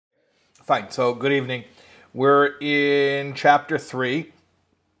Fine. So, good evening. We're in chapter 3,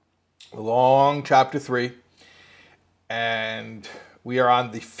 long chapter 3, and we are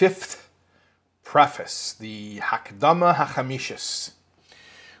on the 5th preface, the Hakdama HaChamishis,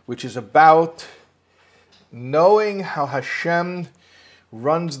 which is about knowing how Hashem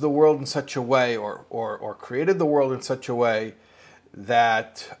runs the world in such a way, or created the world in such a way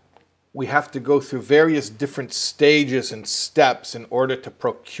that we have to go through various different stages and steps in order to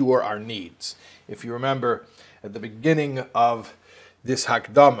procure our needs. If you remember, at the beginning of this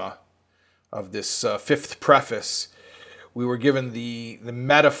Hakdama, of this 5th preface, we were given the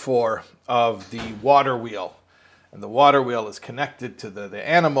metaphor of the water wheel. And the water wheel is connected to the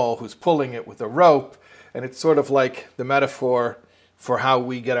animal who's pulling it with a rope. And it's sort of like the metaphor for how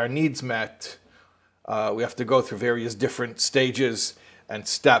we get our needs met. We have to go through various different stages and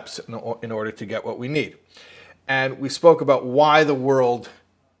steps in order to get what we need. And we spoke about why the world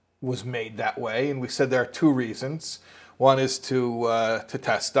was made that way. And we said there are two reasons. One is to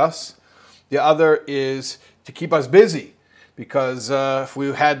test us. The other is to keep us busy. Because if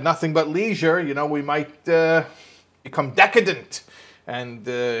we had nothing but leisure, we might become decadent and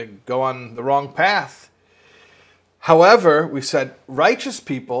go on the wrong path. However, we said righteous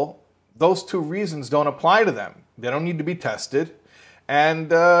people, those two reasons don't apply to them. They don't need to be tested. And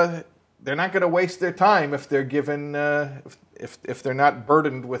they're not going to waste their time if they're given, if they're not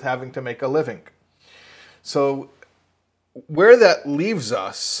burdened with having to make a living. So where that leaves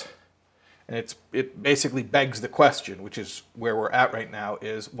us, and it basically begs the question, which is where we're at right now,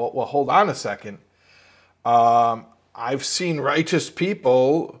 is, well hold on a second. I've seen righteous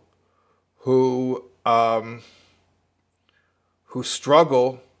people who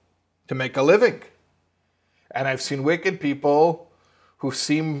struggle to make a living. And I've seen wicked people who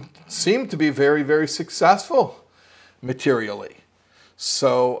seem to be very, very successful materially.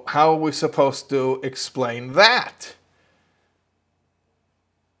 So how are we supposed to explain that?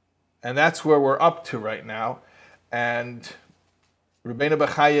 And that's where we're up to right now. And Rabbeinu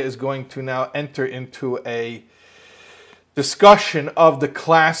Bechaya is going to now enter into a discussion of the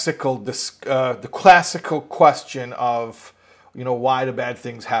classical question of, why do bad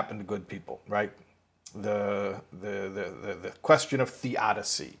things happen to good people, right? The question of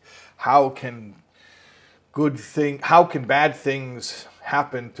theodicy. How can bad things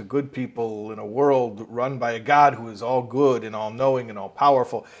happen to good people in a world run by a God who is all good and all knowing and all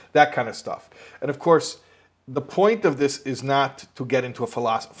powerful? That kind of stuff. And of course, the point of this is not to get into a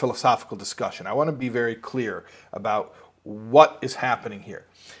philosophical discussion. I want to be very clear about what is happening here.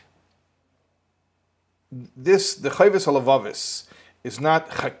 The Chayvus HaLevavis is not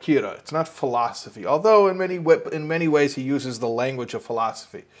chakira, it's not philosophy, although in many ways he uses the language of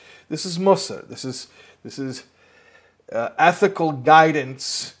philosophy. This is Musar. This is ethical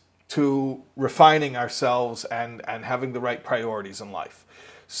guidance to refining ourselves and having the right priorities in life.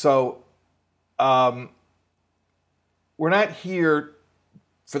 So we're not here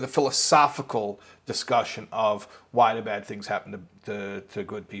for the philosophical discussion of why do bad things happen to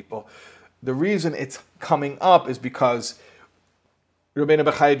good people. The reason it's coming up is because Rabbeinu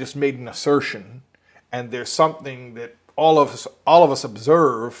Bechaya just made an assertion, and there's something that all of us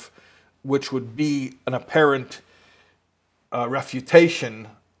observe, which would be an apparent refutation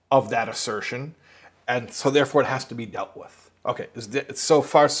of that assertion, and so therefore it has to be dealt with. Okay, so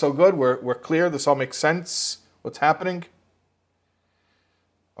far so good. We're clear. This all makes sense. What's happening?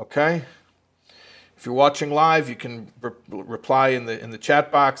 Okay. If you're watching live, you can reply in the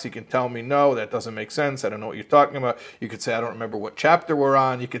chat box. You can tell me, no, that doesn't make sense. I don't know what you're talking about. You could say, I don't remember what chapter we're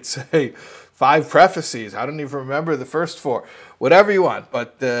on. You could say 5 prefaces. I don't even remember the first 4. Whatever you want.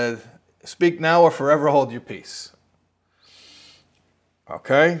 But speak now or forever hold your peace.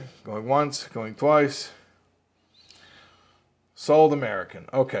 Okay. Going once, going twice. Sold American.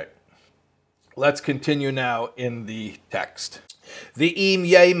 Okay. Let's continue now in the text. V'im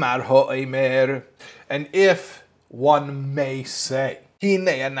yeimar ho'emer, and if one may say,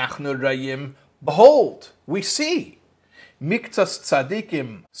 Hinei anachnu rayim, behold, we see, miktas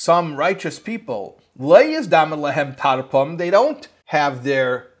tzadikim, some righteous people, le'yizdam lehem tarpom, they don't have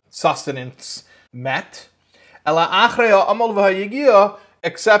their sustenance met, ela achrei ha'amal v'hayigia,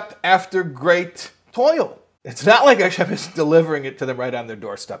 except after great toil. It's not like Hashem is delivering it to them right on their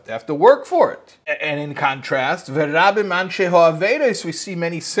doorstep. They have to work for it. And in contrast, we see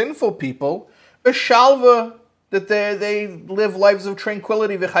many sinful people, that they live lives of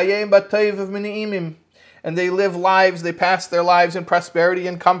tranquility, and they pass their lives in prosperity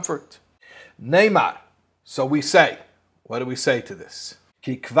and comfort. Neymar. So we say, what do we say to this?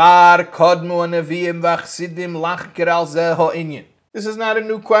 This is not a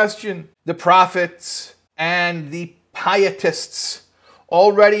new question. The prophets and the pietists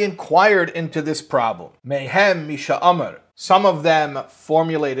already inquired into this problem. Mehem misha amar. Some of them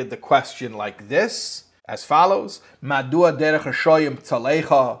formulated the question like this, as follows: Madua derech hashoyim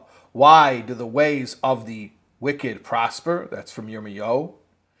tzalecha. Why do the ways of the wicked prosper? That's from Yirmiyahu.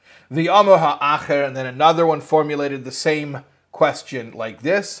 The amar ha'acher, and then another one formulated the same question like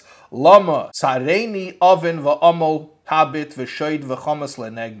this: Lama sareni oven va'amol tabit v'shoid v'chomas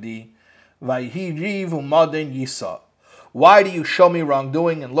lenegdi v'hi riv u'maden yisa. Why do you show me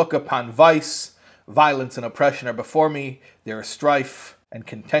wrongdoing and look upon vice? Violence and oppression are before me. There is strife and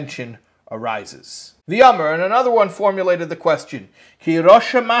contention arises. The Amr, and another one formulated the question: Ki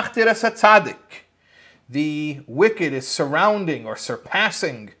rosha machtir es hatzadik. The wicked is surrounding or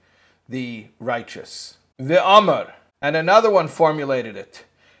surpassing the righteous. The Amr, and another one formulated it: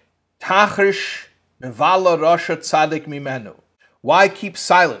 Tachrish bevala rosha tzadik mimenu. Why keep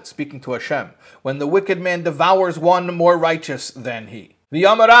silent, speaking to Hashem, when the wicked man devours one more righteous than he? The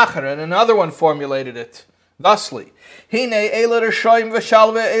Amar Acher, and another one formulated it thusly: Hine eila rishoyim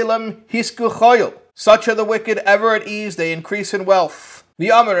v'shalve elam hisku choyel. Such are the wicked, ever at ease, they increase in wealth. The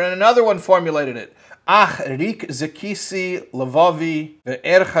Amar, and another one formulated it: Ach rik zekisi levavi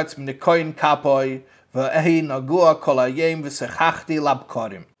ve'erchatz mnikoin kapoi ve'ehi nagua kolayim v'sechachti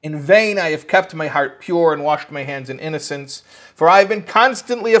labkorim. In vain I have kept my heart pure and washed my hands in innocence, for I have been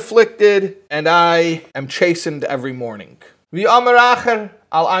constantly afflicted, and I am chastened every morning. V'amar acher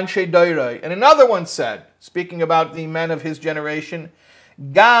al anshe doiroi, and another one said, speaking about the men of his generation,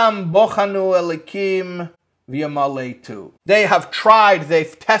 Gam bochanu elikim v'yamaletu. They have tried,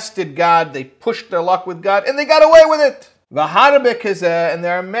 they've tested God, they pushed their luck with God, and they got away with it. V'harbe kezeh, and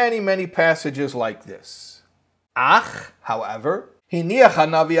there are many, many passages like this. Ach, however, hiniach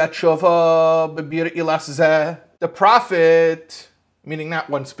hanavi atshova bebir ilas zeh. The prophet, meaning not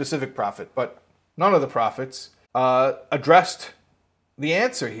one specific prophet, but none of the prophets, addressed the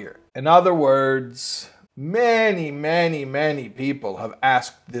answer here. In other words, many, many, many people have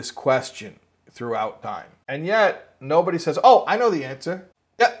asked this question throughout time. And yet, nobody says, oh, I know the answer.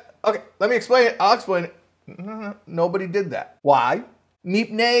 Yeah, okay, let me explain it. I'll explain it. Nobody did that. Why? Because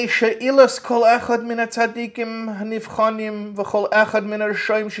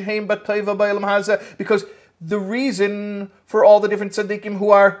the reason for all the different tzaddikim who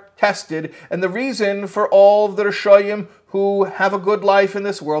are tested, and the reason for all of the Rishayim who have a good life in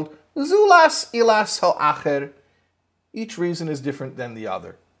this world, zulas ilas ha'acher. Each reason is different than the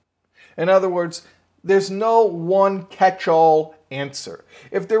other. In other words, there's no one catch-all answer.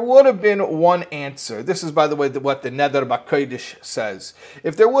 If there would have been one answer, this is, by the way, what the Neder BaKodesh says.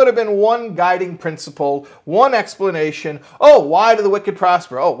 If there would have been one guiding principle, one explanation, oh, why do the wicked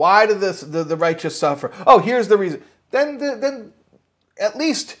prosper? Oh, why do the righteous suffer? Oh, here's the reason. Then at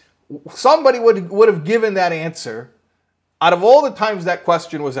least somebody would have given that answer out of all the times that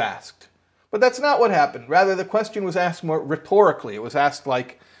question was asked. But that's not what happened. Rather, the question was asked more rhetorically. It was asked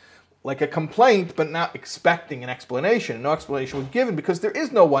like a complaint, but not expecting an explanation. No explanation was given because there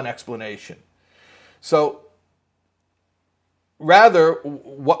is no one explanation. So, rather,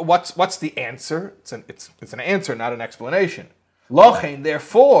 what's the answer? It's an answer, not an explanation. Lochein,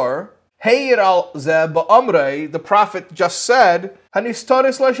 therefore, Heir al ze ba'amrei, the prophet just said,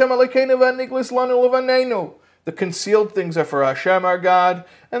 Hanistoris l'Hashem alekeinu v'niglis lanu levanenu. The concealed things are for Hashem, our God,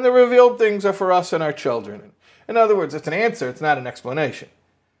 and the revealed things are for us and our children. In other words, it's an answer, it's not an explanation.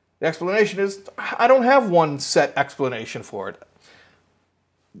 The explanation is, I don't have one set explanation for it.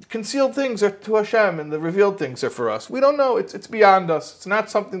 Concealed things are to Hashem, and the revealed things are for us. We don't know. It's beyond us. It's not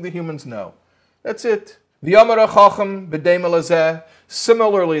something the humans know. That's it. V'yamar hachacham b'dei melazeh.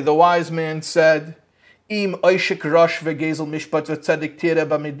 Similarly, the wise man said, Im oishik rosh v'gezel mishpat v'tzedik tira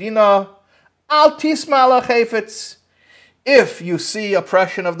b'medina, al tisma ala chayfetz. If you see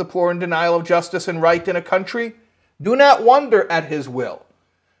oppression of the poor and denial of justice and right in a country, do not wonder at his will.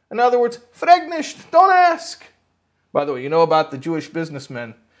 In other words, frag nicht, don't ask. By the way, you know about the Jewish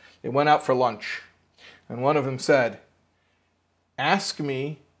businessmen. They went out for lunch, and one of them said, ask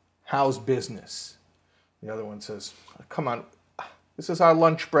me, how's business? The other one says, come on, this is our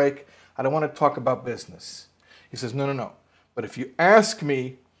lunch break. I don't want to talk about business. He says, no. But if you ask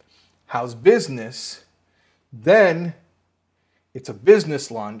me, how's business, then it's a business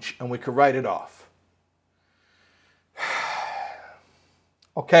lunch, and we could write it off.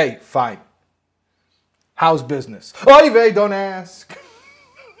 Okay, fine. How's business? Oy vey, don't ask.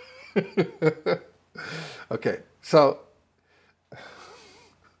 Okay, so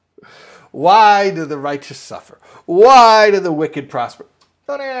why do the righteous suffer? Why do the wicked prosper?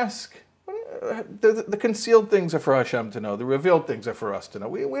 Don't ask. The concealed things are for Hashem to know. The revealed things are for us to know.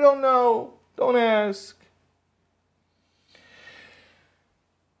 We don't know. Don't ask.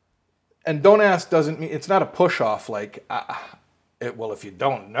 And don't ask doesn't mean, it's not a push-off like, well, if you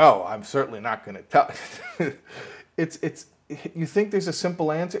don't know, I'm certainly not going to tell. It's you think there's a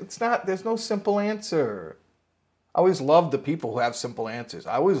simple answer? It's not. There's no simple answer. I always love the people who have simple answers.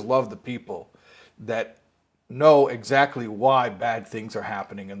 I always love the people that know exactly why bad things are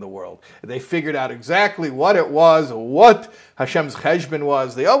happening in the world. They figured out exactly what it was, what Hashem's cheshbon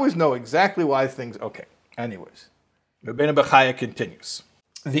was. They always know exactly why things... Okay, anyways. Rabbeinu Bechaya continues.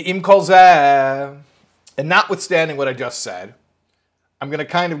 The im kol zeh, and notwithstanding what I just said, I'm going to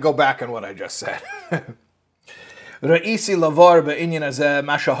kind of go back on what I just said. Ra'isi lavar ba'inyan hazeh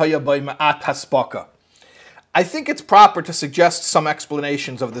ma shehaya bo ma'at haspaka. I think it's proper to suggest some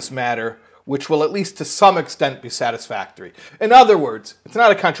explanations of this matter which will at least to some extent be satisfactory. In other words, it's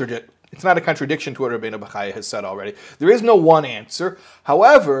not a contradiction to what Rabbeinu Bechaya has said already. There is no one answer.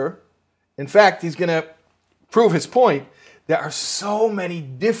 However, in fact, he's going to prove his point. There are so many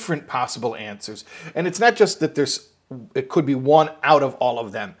different possible answers. And it's not just that it could be one out of all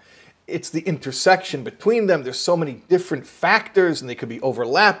of them. It's the intersection between them. There's so many different factors and they could be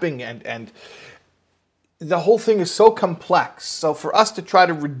overlapping and the whole thing is so complex. So for us to try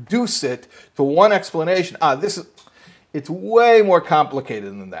to reduce it to one explanation, it's way more complicated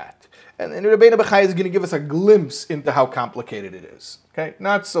than that. And Rabbeinu Bechaya is going to give us a glimpse into how complicated it is. Okay,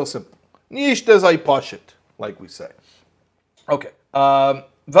 not so simple. Nish dezai pashit, like we say. Okay.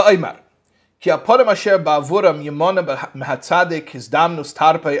 Va'imar. Ki apodem asher ba'avuram yimona mehatzadik hizdamnus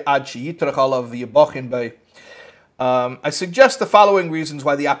tarpei ad sheyitrach alav v'yibochin bei. I suggest the following reasons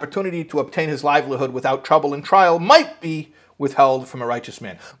why the opportunity to obtain his livelihood without trouble and trial might be withheld from a righteous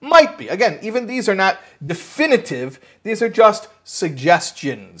man. Might be. Again, even these are not definitive. These are just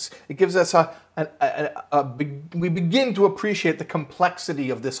suggestions. It gives us we begin to appreciate the complexity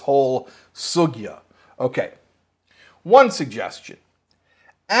of this whole sugya. Okay. One suggestion.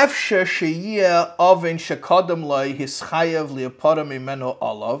 Afshe sheyeh oven shekodem loi hischayev li'apoda mimeno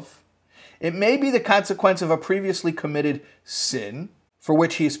olav. It may be the consequence of a previously committed sin, for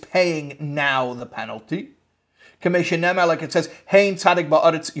which he is paying now the penalty. Like it says, Hein tzadik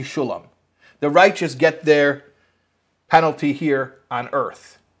ba'aretz yishulam. The righteous get their penalty here on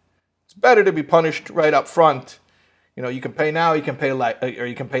earth. It's better to be punished right up front. You can pay now, you can pay or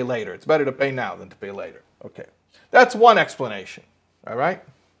you can pay later. It's better to pay now than to pay later. Okay. That's one explanation. All right?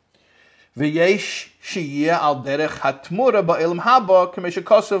 V'yesh sheyeh al derech hatmura ba'ilm haba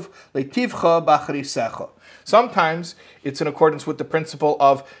k'meshekosov leitivcha b'achrisecha. Sometimes it's in accordance with the principle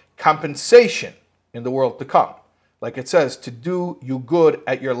of compensation in the world to come. Like it says, to do you good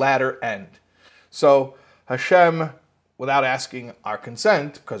at your latter end. So Hashem, without asking our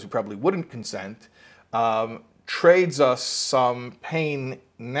consent, because we probably wouldn't consent, trades us some pain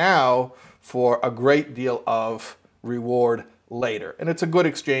now for a great deal of reward later. And it's a good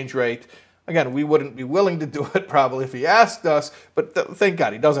exchange rate. Again, we wouldn't be willing to do it probably if he asked us, but thank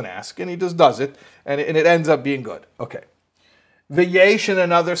God he doesn't ask, and he just does it, and it ends up being good. Okay. V'yesh, in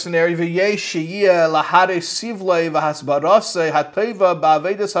another scenario, v'yesh sheyeh lahare sivlei v'hasbarase hateva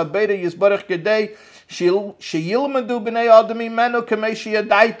ba'avedas habeda yisbarach gedei sheyilmadu b'nei adam imenu k'mei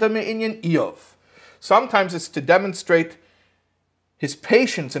sheyadaita me'inyan Iyov. Sometimes it's to demonstrate his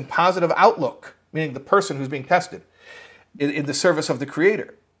patience and positive outlook, meaning the person who's being tested, in the service of the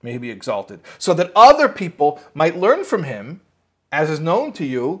Creator, may he be exalted, so that other people might learn from him, as is known to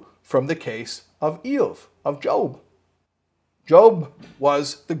you from the case of Iyov, of Job. Job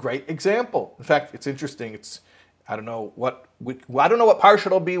was the great example. In fact, it's interesting. I don't know what parsha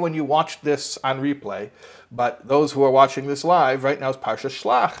it'll be when you watch this on replay, but those who are watching this live right now is Parsha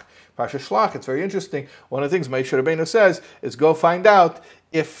Shlach. Parsha Shlach. It's very interesting. One of the things Moshe Rabbeinu says is go find out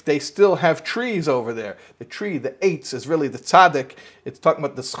if they still have trees over there. The tree, the eitz, is really the tzaddik. It's talking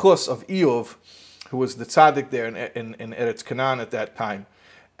about the schus of Iyov, who was the tzaddik there in Eretz Canaan at that time.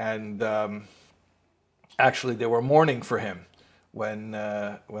 And actually, they were mourning for him when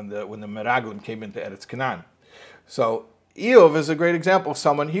the Meraglim came into Eretz Canaan. So Iyov is a great example of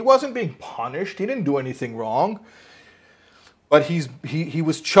someone. He wasn't being punished. He didn't do anything wrong. But he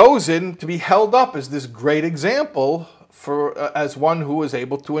was chosen to be held up as this great example as one who was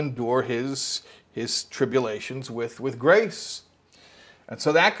able to endure his tribulations with grace. And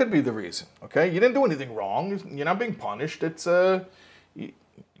so that could be the reason. Okay, you didn't do anything wrong. You're not being punished. It's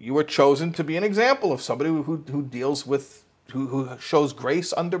you were chosen to be an example of somebody who deals with who shows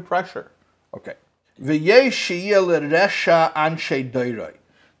grace under pressure. Okay.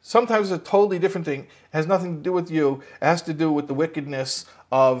 Sometimes it's a totally different thing. It has nothing to do with you. It has to do with the wickedness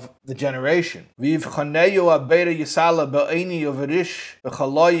of the generation. And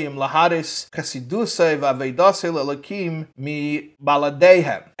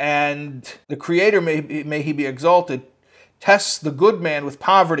the Creator, may he be exalted, tests the good man with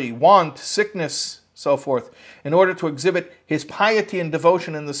poverty, want, sickness, so forth, in order to exhibit his piety and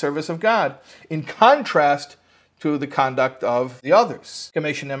devotion in the service of God, in contrast to the conduct of the others.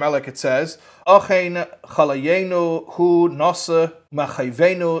 Like it says, but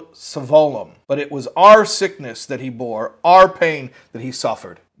it was our sickness that he bore, our pain that he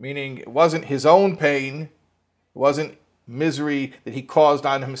suffered. Meaning it wasn't his own pain, it wasn't misery that he caused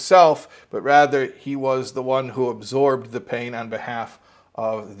on himself, but rather he was the one who absorbed the pain on behalf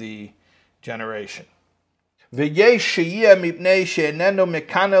of the generation. Sometimes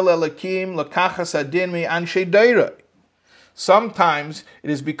it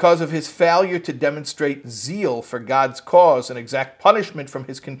is because of his failure to demonstrate zeal for God's cause and exact punishment from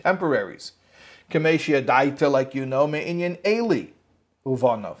his contemporaries. Like you know,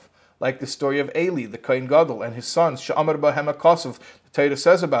 like the story of Eli, the Kohen Gadol, and his sons. The Torah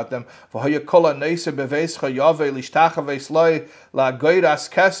says about them,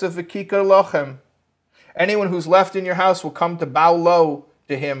 anyone who's left in your house will come to bow low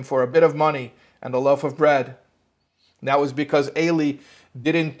to him for a bit of money and a loaf of bread. And that was because Eli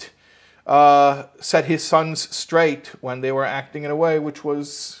didn't set his sons straight when they were acting in a way which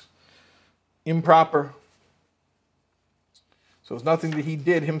was improper. So it's nothing that he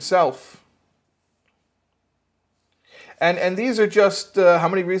did himself. And these are just, how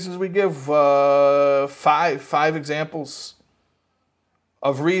many reasons we give? Five examples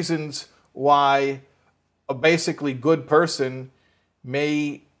of reasons why a basically good person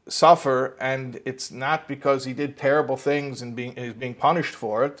may suffer, and it's not because he did terrible things and is being punished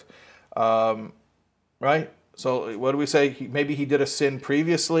for it, right? So what do we say? Maybe he did a sin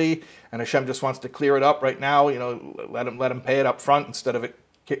previously, and Hashem just wants to clear it up right now. Let him pay it up front instead of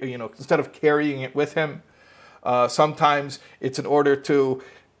carrying it with him. Sometimes it's in order to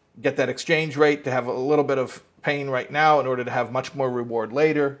get that exchange rate, to have a little bit of pain right now in order to have much more reward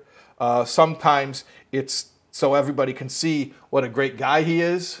later. Sometimes it's so everybody can see what a great guy he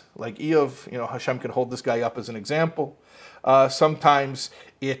is, like Eov. Hashem can hold this guy up as an example. Sometimes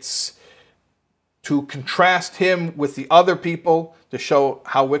it's to contrast him with the other people, to show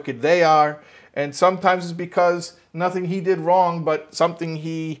how wicked they are. And sometimes it's because nothing he did wrong, but something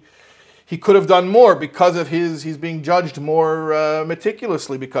he could have done more because of he's being judged more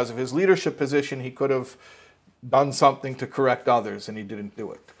meticulously because of his leadership position. He could have done something to correct others, and he didn't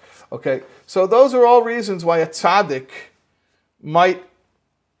do it. Okay, so those are all reasons why a tzaddik might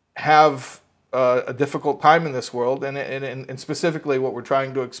have a difficult time in this world, and specifically what we're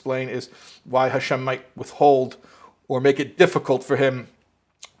trying to explain is why Hashem might withhold or make it difficult for him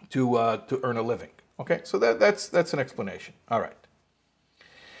to earn a living. Okay, so that's an explanation. All right.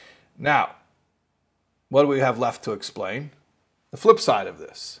 Now, what do we have left to explain? The flip side of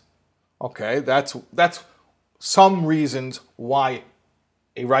this. Okay, that's some reasons why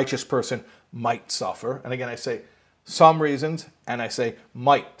a righteous person might suffer. And again, I say some reasons, and I say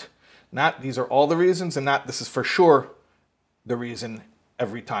might. Not these are all the reasons, and not this is for sure the reason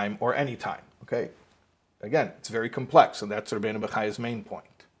every time or any time. Okay? Again, it's very complex, and that's Rabbeinu Bechai's main point.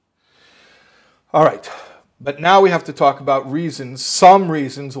 All right. But now we have to talk about reasons, some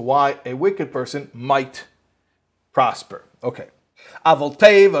reasons why a wicked person might prosper. Okay.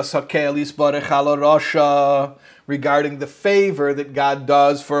 Regarding the favor that God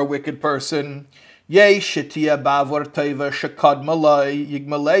does for a wicked person.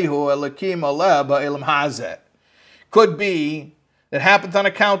 Could be that happens on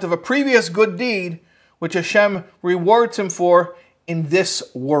account of a previous good deed which Hashem rewards him for in this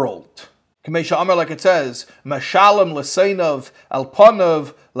world. Like it says, Mashalom l'seinov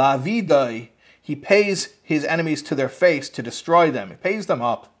alponov la'avidai. He pays his enemies to their face to destroy them. He pays them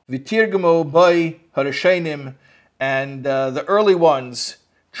up. V'tirgamo bai harishenim, and the early ones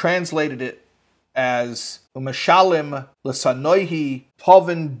translated it as Umashalim l'sanoihi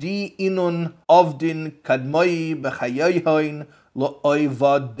tovin di inun ovdin kadmoi b'chayoyhoin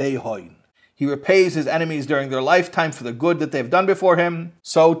lo'oivadehoin. He repays his enemies during their lifetime for the good that they've done before him,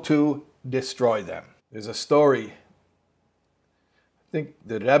 so to destroy them. There's a story. I think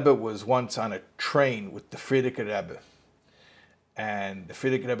the Rebbe was once on a train with the Frierdiker Rebbe, and the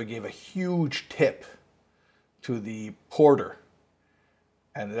Frierdiker Rebbe gave a huge tip to the porter,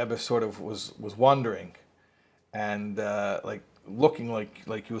 and the Rebbe sort of was wondering, and looking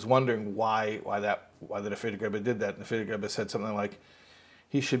like he was wondering why the Frierdiker Rebbe did that. And the Frierdiker Rebbe said something like,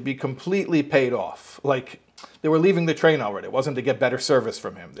 he should be completely paid off. Like, they were leaving the train already. It wasn't to get better service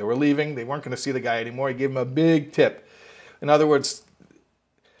from him. They were leaving. They weren't going to see the guy anymore. He gave him a big tip. In other words,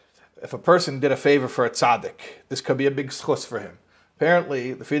 if a person did a favor for a tzaddik, this could be a big schus for him.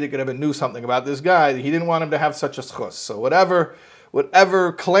 Apparently, the Frierdiker Rebbe knew something about this guy. He didn't want him to have such a schus. So whatever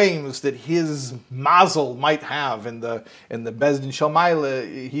claims that his mazel might have in the Bezdin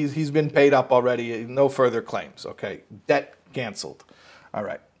Shalmaila, he's been paid up already. No further claims. Okay, debt canceled. All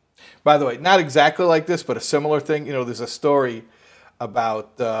right. By the way, not exactly like this, but a similar thing. You know, there's a story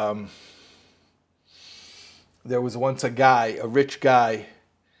about there was once a rich guy,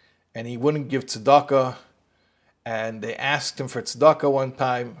 and he wouldn't give tzedakah, and they asked him for tzedakah one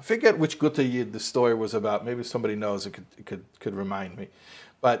time. I forget which Gutta Yid the story was about. Maybe somebody knows. It could remind me.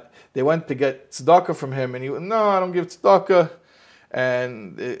 But they went to get tzedakah from him, and he went, "No, I don't give tzedakah."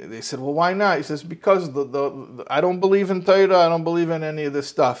 And they said, "Well, why not?" He says, "Because I don't believe in Torah. I don't believe in any of this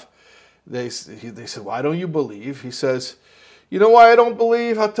stuff." They said, "Why don't you believe?" He says, "You know why I don't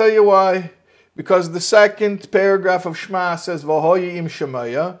believe? I'll tell you why. Because the second paragraph of Shema says, V'hoyi im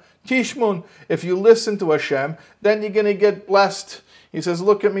shemaya, tishmun. If you listen to Hashem, then you're going to get blessed." He says,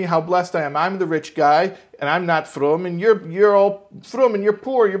 "Look at me, how blessed I am. I'm the rich guy, and I'm not frum, and you're all frum, and you're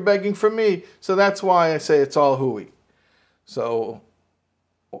poor. You're begging for me. So that's why I say it's all hui." So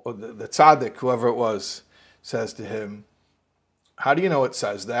the tzaddik, whoever it was, says to him, "How do you know it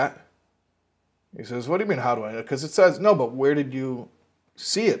says that?" He says, "What do you mean, how do I know? Because it says," "No, but where did you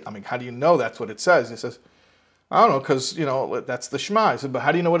see it? I mean, how do you know that's what it says?" He says, "I don't know, because, that's the Shema." He said, "But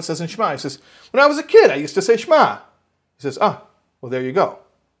how do you know what it says in Shema?" He says, "When I was a kid, I used to say Shema." He says, "Ah, well, there you go."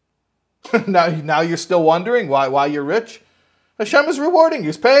 now you're still wondering why you're rich? Hashem is rewarding you.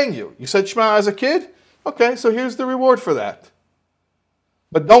 He's paying you. You said Shema as a kid? Okay, so here's the reward for that.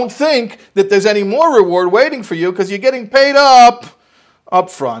 But don't think that there's any more reward waiting for you, because you're getting paid up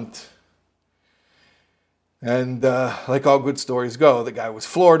front. And like all good stories go, the guy was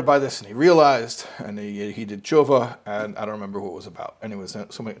floored by this, and he realized, and he did tshuva, and I don't remember who it was about. Anyways,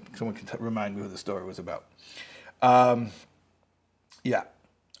 someone can remind me who the story was about. Yeah.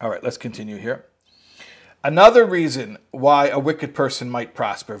 All right, let's continue here. Another reason why a wicked person might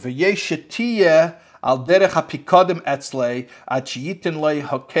prosper. V'yeshetiyeh al derech hapikodim etzlei ad sheyitin lei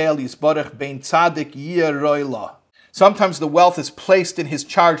hokel yisborech bein tzadik yiroila. Sometimes the wealth is placed in his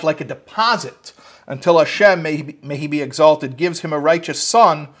charge like a deposit, until Hashem, may he be exalted, gives him a righteous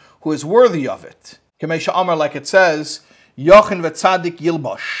son who is worthy of it. Kamesha Amar, like it says, Yochin v'tzadik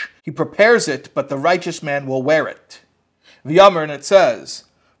yilbosh. He prepares it, but the righteous man will wear it. V'yamar, and it says,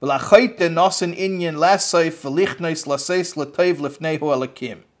 V'lachoyte nosen inyan laseif v'lichneis laseis l'teiv lifnehu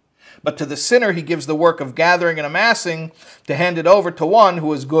alakim. But to the sinner he gives the work of gathering and amassing to hand it over to one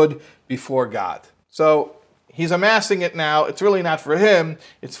who is good before God. So he's amassing it now. It's really not for him.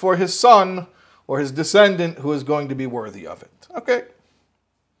 It's for his son or his descendant who is going to be worthy of it. Okay.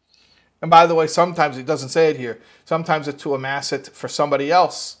 And by the way, sometimes, it doesn't say it here, sometimes it's to amass it for somebody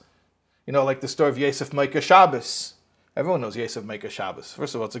else. Like the story of Yosef Meika Shabbos. Everyone knows Yosef Meika Shabbos.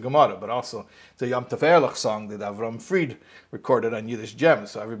 First of all, it's a Gemara, but also it's a Yom Tov Erlich song that Avram Fried recorded on Yiddish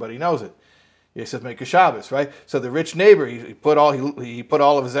Gems, so everybody knows it. Yosef Meika Shabbos, right? So the rich neighbor, he put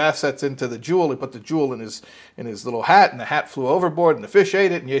all of his assets into the jewel. He put the jewel in his little hat, and the hat flew overboard, and the fish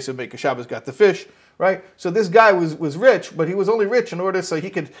ate it, and Yosef Meika Shabbos got the fish, right? So this guy was rich, but he was only rich in order so he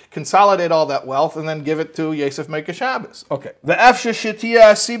could consolidate all that wealth and then give it to Yosef Meika Shabbos. Okay. Ve'efshe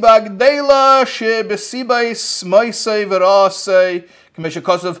shetiya siba gdeila shebesibais moisei v'ra'asei k'meshe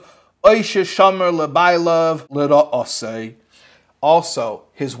kosav oishe shamer lebailav l'ra'asei. Also,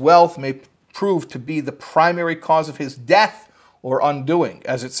 his wealth may prove to be the primary cause of his death or undoing.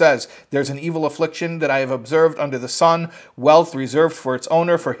 As it says, there's an evil affliction that I have observed under the sun, wealth reserved for its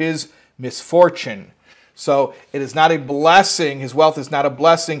owner for his misfortune. So it is not a blessing. His wealth is not a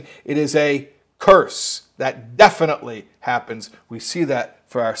blessing. It is a curse. That definitely happens. We see that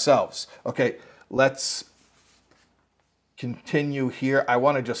for ourselves. Okay, let's continue here. I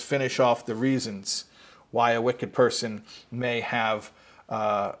want to just finish off the reasons why a wicked person may have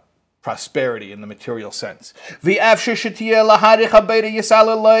prosperity in the material sense. It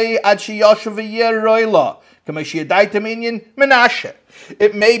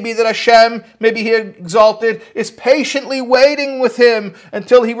may be that Hashem, maybe he exalted, is patiently waiting with him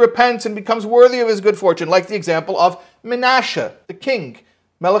until he repents and becomes worthy of his good fortune, like the example of Menashe, the king,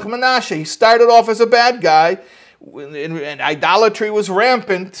 Melech Menashe. He started off as a bad guy, and idolatry was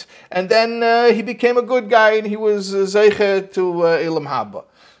rampant, and then he became a good guy, and he was zeiche to Elam Haba.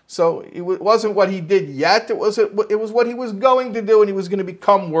 So it wasn't what he did yet. It was what he was going to do, and he was going to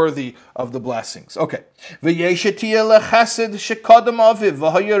become worthy of the blessings. Okay.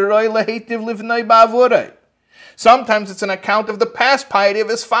 Sometimes it's an account of the past piety of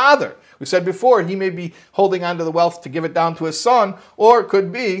his father. We said before, he may be holding on to the wealth to give it down to his son, or it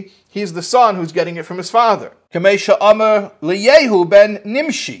could be he's the son who's getting it from his father. Kamesha Amar Yehu ben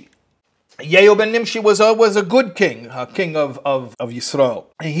Nimshi. Yehu ben Nimshi was a good king, a king of Yisrael.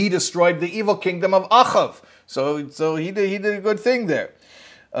 He destroyed the evil kingdom of Achav. So he did a good thing there.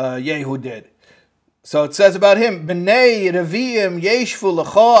 Yehu did. So it says about him, B'nei Reviim Yeshvu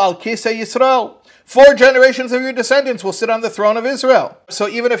L'cho al Kisei Yisrael. 4 generations of your descendants will sit on the throne of Israel. So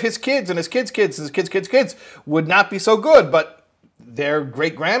even if his kids and his kids' kids and his kids' would not be so good, but their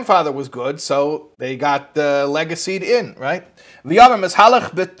great-grandfather was good, so they got legacied in, right?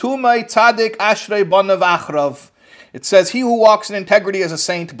 It says, he who walks in integrity as a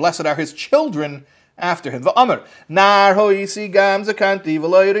saint, blessed are his children after him.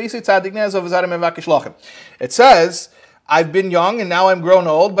 It says, I've been young and now I'm grown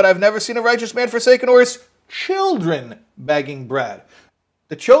old, but I've never seen a righteous man forsaken or his children begging bread.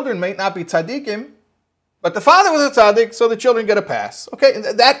 The children may not be tzaddikim, but the father was a tzaddik, so the children get a pass. Okay,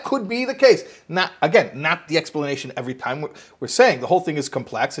 that could be the case. Not the explanation every time. We're saying the whole thing is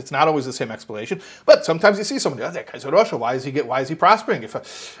complex. It's not always the same explanation. But sometimes you see somebody, that guy's a Russia. Why is he prospering? If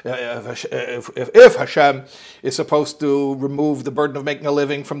Hashem is supposed to remove the burden of making a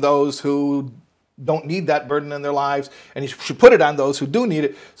living from those who don't need that burden in their lives, and he should put it on those who do need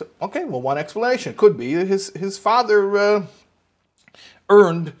it. So, okay, well, one explanation could be his father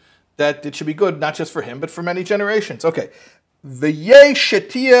earned that it should be good, not just for him, but for many generations. Okay. V'yeh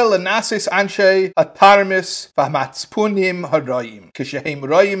shetia l'nasis anshe atarmis v'hamatzpunim harayim. Kishehem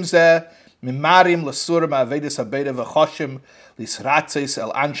rayim zeh mimarim l'sur ma'avedis habeda v'choshim l'isratzis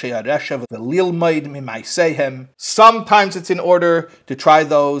el anshe haresha v'lilmaid mimaiseihem. Sometimes it's in order to try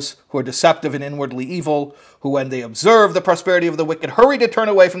those who are deceptive and inwardly evil, who when they observe the prosperity of the wicked, hurry to turn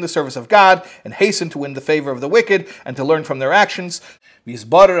away from the service of God and hasten to win the favor of the wicked and to learn from their actions. So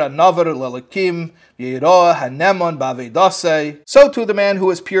too the man who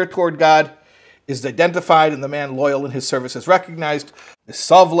is pure toward God is identified, and the man loyal in his service is recognized. Through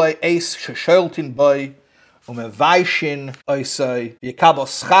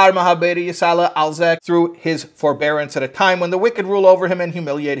his forbearance at a time when the wicked rule over him and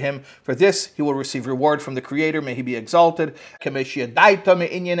humiliate him. For this he will receive reward from the Creator, may he be exalted. As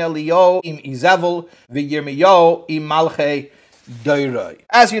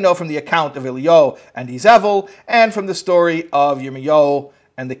you know from the account of Eliyahu and Izevil, and from the story of Yirmiyahu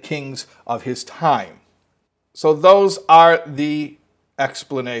and the kings of his time. So those are the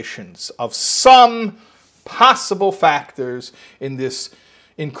explanations of some possible factors in this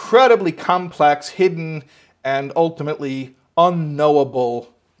incredibly complex, hidden, and ultimately unknowable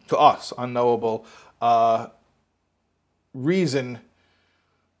reason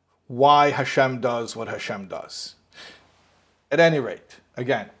why Hashem does what Hashem does. At any rate,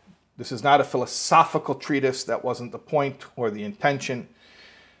 again, this is not a philosophical treatise. That wasn't the point or the intention.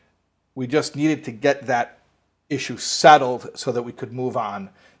 We just needed to get that issue settled so that we could move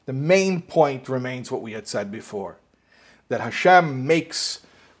on. The main point remains what we had said before, that Hashem makes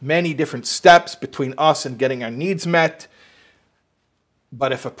many different steps between us and getting our needs met.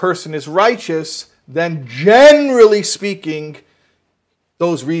 But if a person is righteous, then generally speaking,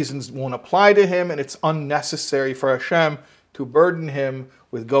 those reasons won't apply to him, and it's unnecessary for Hashem to burden him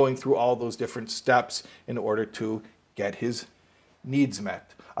with going through all those different steps in order to get his needs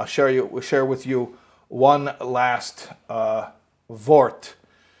met. I'll share with you one last vort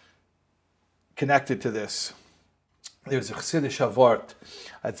connected to this. There's a Chassidish vort.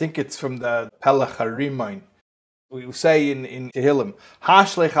 I think it's from the Pelech HaRimain. We say in Tehillim,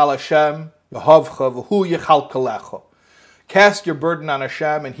 Hashlech al Hashem v'hovcha v'hu yechalkalecha. Cast your burden on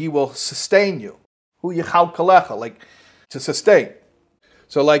Hashem and he will sustain you. Hu yechalkalecha, like to sustain.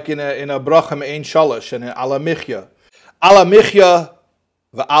 So like in a bracha me'ein shalosh and in ala michya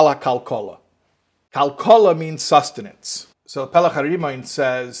v'ala kalkola. Kalkola means sustenance. So Pelech HaRimain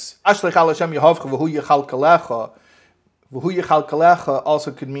says, Ashlech al Hashem yehovcha v'hu yechalkalecha. V'hu yechalkalecha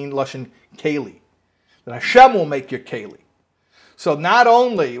also could mean lashon keli. That Hashem will make your keli. So not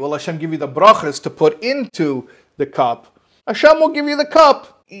only will Hashem give you the brachas to put into the cup, Hashem will give you the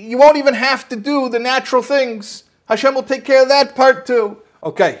cup. You won't even have to do the natural things. Hashem will take care of that part too.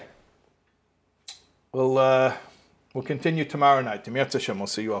 Okay. We'll continue tomorrow night. We'll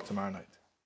see you all tomorrow night.